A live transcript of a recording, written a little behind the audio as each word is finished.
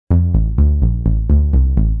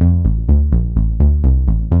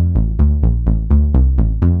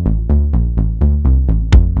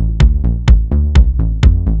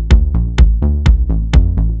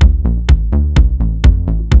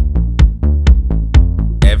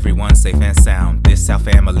Everyone safe and sound, this how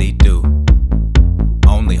family do.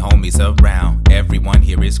 Only homies around, everyone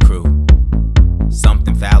here is crew.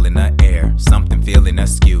 Something foul in the air, something feeling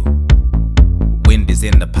askew. Wind is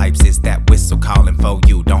in the pipes, it's that whistle calling for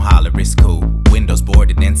you. Don't holler, it's cool. Windows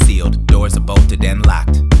boarded and sealed, doors are bolted and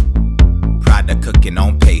locked. Product cooking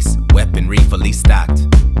on pace, weaponry fully stocked.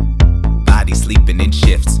 Bodies sleeping in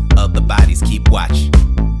shifts, other bodies keep watch.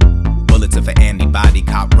 Bullets of an anybody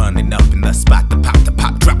caught running up in the spot. The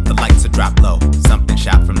pop, drop, the lights are drop low. Something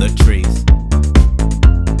shot from the trees,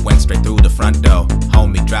 went straight through the front door.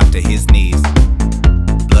 Homie dropped to his knees,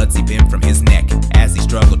 blood seeping from his neck as he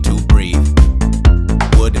struggled to breathe.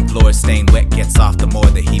 Wooden floor stained wet, gets off the more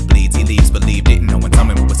that he bleeds. He leaves, believe, didn't know when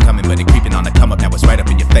someone was coming, but it creeping on the come up, now it's right up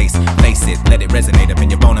in your face. Face it, let it resonate up in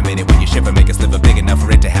your bone a minute. When you shiver, make a sliver big enough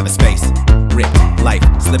for it to have a space. Ripped, life,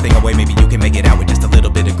 slipping away, maybe you can make it out with just a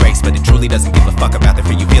little bit of grace. But it truly doesn't give a fuck about the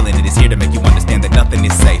fear you feeling. It is here to make you understand that nothing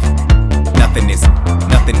is safe. Nothing is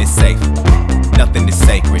safe. Nothing is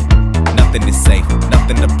sacred. Nothing is safe.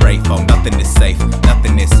 Nothing to pray for. Nothing is safe.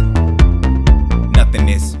 Nothing is.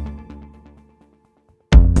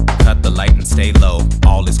 Cut the light and stay low.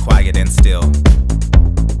 All is quiet and still.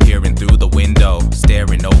 Peering through the window,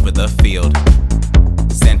 staring over the field.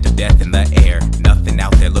 Scent of death in the air. Nothing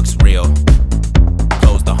out there looks real.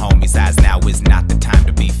 Close the homie's eyes, now is not the time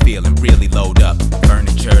to be feeling. Really load up.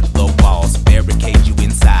 Furniture, low walls, barricade you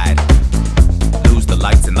inside. Lose the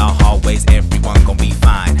lights in the hallways, everyone gon' be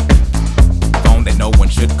fine. Phone that no one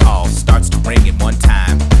should call starts to ring at one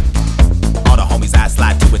time. All the homies' eyes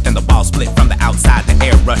slide to it, then the wall split from the outside. The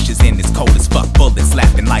air rushes in, it's cold as fuck. Bullets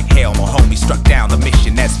laughing like hell. More homies struck down, the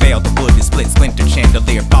mission has failed. The wood is split, splintered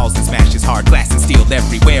chandelier falls and smashes. Hard glass and steel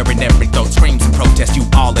everywhere, and every throat screams in protest. You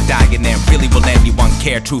all are dying there. Really will anyone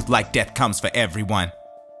care? Truth like death comes for everyone.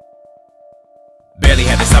 Barely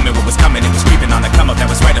had to summon what was coming, it was creeping on the come up, that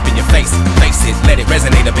was right up in your face. Face it, let it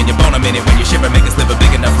resonate up in your bone a minute. When you shiver, make a sliver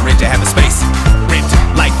big enough for it to have a space. Ripped,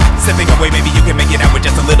 life, slipping away, maybe you can make it out with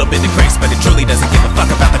just a little bit of grace. But it truly doesn't give a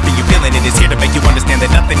fuck about the fear you're feeling. It is here to make you understand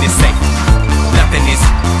that nothing is safe. Nothing is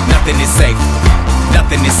safe.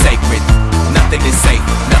 Nothing is sacred. Nothing is safe.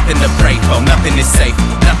 Nothing to pray for. Nothing is safe.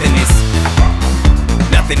 Nothing is.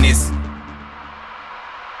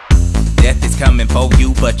 Death is coming for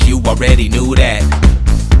you, but you already knew that.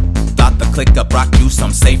 Thought the click up brought you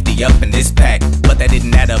some safety up in this pack, but that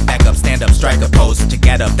didn't add up. Back up, stand up, strike a pose, to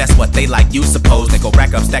get up, that's what they like, you suppose. They go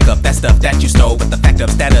rack up, stack up, that stuff that you stole. But the fact of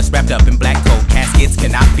status wrapped up in black coat caskets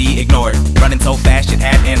cannot be ignored. Running so fast, it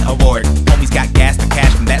had an award. Homies got gas to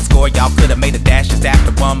cash from that score. Y'all could've made a dash just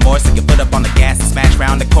after one more, so you put up on the gas and smash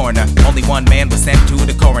round the corner. Only one man was sent to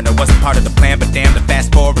the coroner. Wasn't part of the plan, but damn, the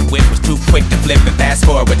fast forward whip was too quick to flip and fast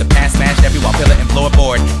forward. With the past smashed every wall, pillar and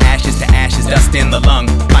floorboard. Ashes to ashes, dust in the lung.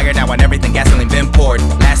 Fire now